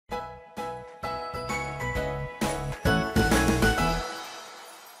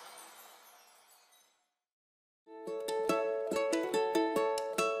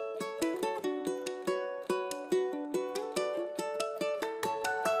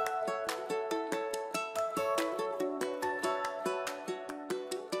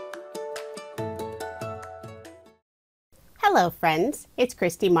Hello friends, it's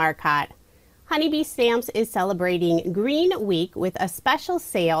Kristie Marcotte. Honeybee Stamps is celebrating Green Week with a special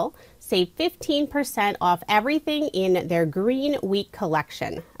sale. Save 15% off everything in their Green Week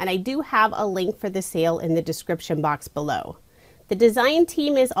collection. And I do have a link for the sale in the description box below. The design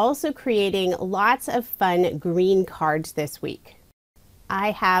team is also creating lots of fun green cards this week.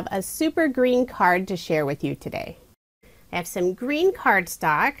 I have a super green card to share with you today. I have some green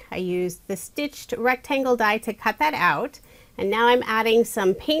cardstock. I used the stitched rectangle die to cut that out. And now I'm adding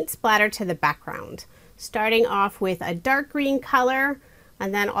some paint splatter to the background, starting off with a dark green color,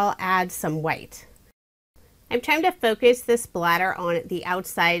 and then I'll add some white. I'm trying to focus the splatter on the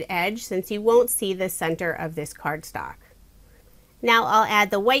outside edge since you won't see the center of this cardstock. Now I'll add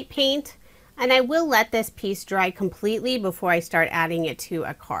the white paint, and I will let this piece dry completely before I start adding it to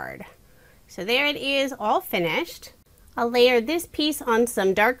a card. So there it is, all finished. I'll layer this piece on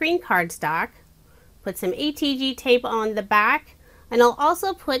some dark green cardstock, put some ATG tape on the back, and I'll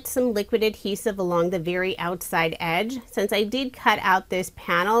also put some liquid adhesive along the very outside edge since I did cut out this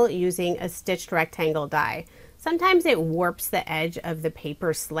panel using a stitched rectangle die. Sometimes it warps the edge of the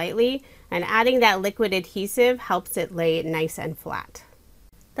paper slightly, and adding that liquid adhesive helps it lay nice and flat.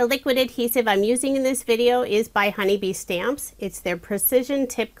 The liquid adhesive I'm using in this video is by Honeybee Stamps. It's their precision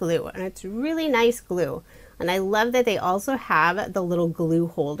tip glue, and it's really nice glue. And I love that they also have the little glue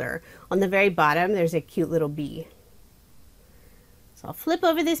holder. On the very bottom, there's a cute little bee. So I'll flip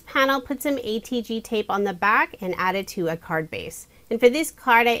over this panel, put some ATG tape on the back, and add it to a card base. And for this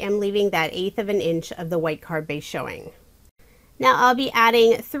card, I am leaving that 1/8 of an inch of the white card base showing. Now I'll be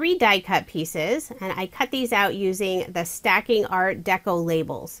adding 3 die cut pieces, and I cut these out using the Stacking Art Deco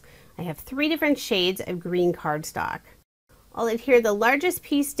labels. I have 3 different shades of green cardstock. I'll adhere the largest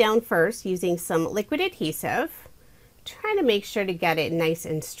piece down first using some liquid adhesive, trying to make sure to get it nice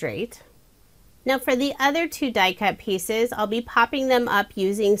and straight. Now for the other 2 die cut pieces, I'll be popping them up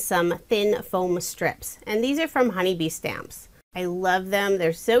using some thin foam strips, and these are from Honeybee Stamps. I love them,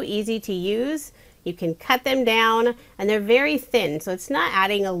 they're so easy to use. You can cut them down, and they're very thin, so it's not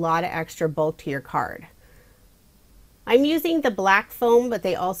adding a lot of extra bulk to your card. I'm using the black foam, but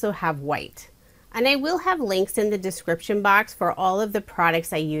they also have white. And I will have links in the description box for all of the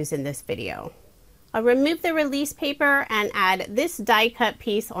products I use in this video. I'll remove the release paper and add this die cut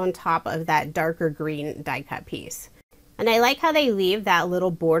piece on top of that darker green die cut piece. And I like how they leave that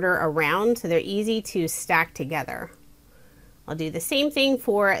little border around so they're easy to stack together. I'll do the same thing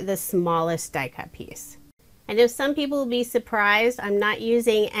for the smallest die cut piece. I know some people will be surprised I'm not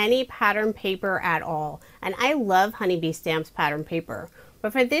using any pattern paper at all. And I love Honeybee Stamps pattern paper.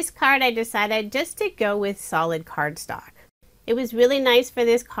 But for this card, I decided just to go with solid cardstock. It was really nice for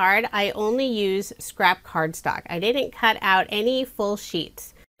this card. I only use scrap cardstock. I didn't cut out any full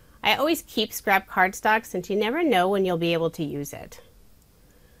sheets. I always keep scrap cardstock since you never know when you'll be able to use it.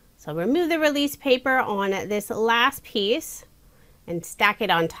 So I'll remove the release paper on this last piece and stack it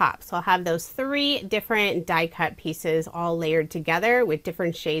on top. So I'll have those 3 different die cut pieces all layered together with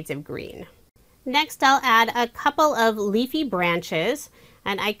different shades of green. Next, I'll add a couple of leafy branches.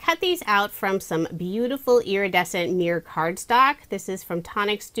 And I cut these out from some beautiful iridescent mirror cardstock. This is from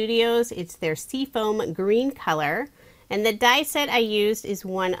Tonic Studios. It's their Seafoam green color. And the die set I used is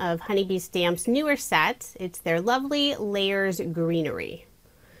one of Honeybee Stamps' newer sets. It's their lovely Layers Greenery.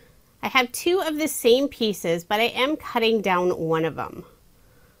 I have 2 of the same pieces, but I am cutting down one of them.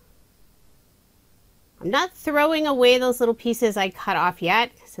 I'm not throwing away those little pieces I cut off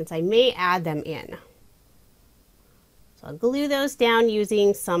yet, since I may add them in. So I'll glue those down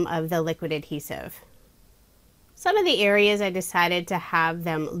using some of the liquid adhesive. Some of the areas I decided to have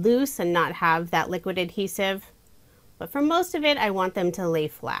them loose and not have that liquid adhesive, but for most of it I want them to lay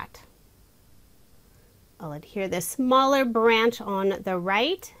flat. I'll adhere the smaller branch on the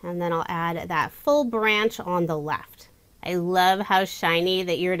right, and then I'll add that full branch on the left. I love how shiny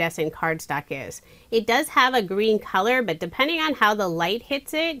the iridescent cardstock is. It does have a green color, but depending on how the light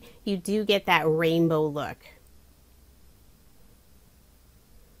hits it, you do get that rainbow look.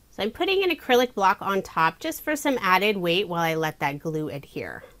 So I'm putting an acrylic block on top just for some added weight while I let that glue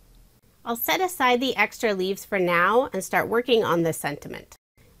adhere. I'll set aside the extra leaves for now and start working on the sentiment.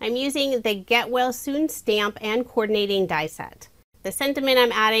 I'm using the Get Well Soon stamp and coordinating die set. The sentiment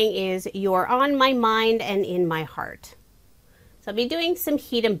I'm adding is "You're on my mind and in my heart." So I'll be doing some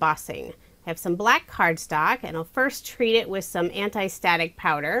heat embossing. I have some black cardstock, and I'll first treat it with some anti-static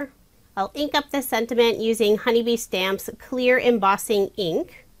powder. I'll ink up the sentiment using Honeybee Stamps clear embossing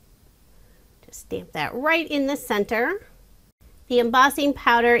ink. Stamp that right in the center. The embossing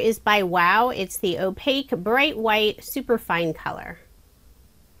powder is by Wow. It's the opaque, bright white, super fine color.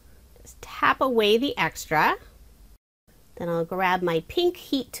 Just tap away the extra. Then I'll grab my pink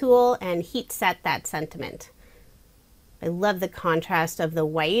heat tool and heat set that sentiment. I love the contrast of the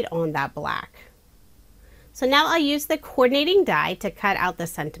white on that black. So now I'll use the coordinating die to cut out the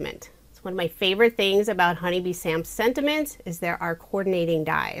sentiment. It's one of my favorite things about Honeybee Stamp's sentiments is there are coordinating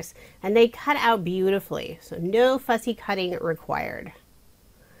dies, and they cut out beautifully, so no fussy cutting required.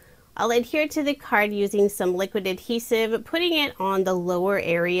 I'll adhere to the card using some liquid adhesive, putting it on the lower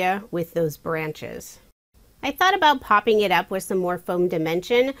area with those branches. I thought about popping it up with some more foam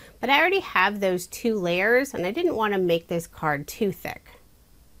dimension, but I already have those 2 layers and I didn't want to make this card too thick.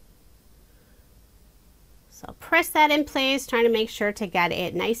 So I'll press that in place, trying to make sure to get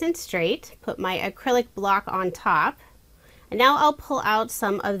it nice and straight. Put my acrylic block on top. And now I'll pull out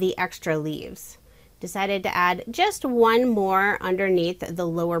some of the extra leaves. Decided to add just 1 more underneath the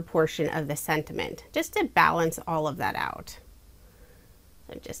lower portion of the sentiment, just to balance all of that out.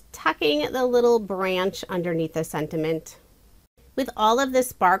 So just tucking the little branch underneath the sentiment. With all of the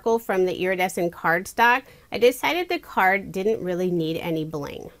sparkle from the iridescent cardstock, I decided the card didn't really need any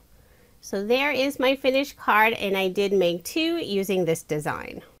bling. So there is my finished card, and I did make 2 using this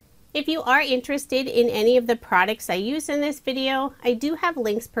design. If you are interested in any of the products I use in this video, I do have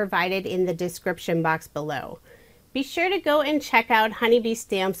links provided in the description box below. Be sure to go and check out Honeybee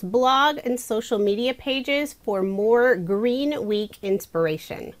Stamp's blog and social media pages for more Green Week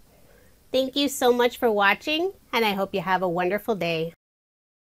inspiration. Thank you so much for watching, and I hope you have a wonderful day.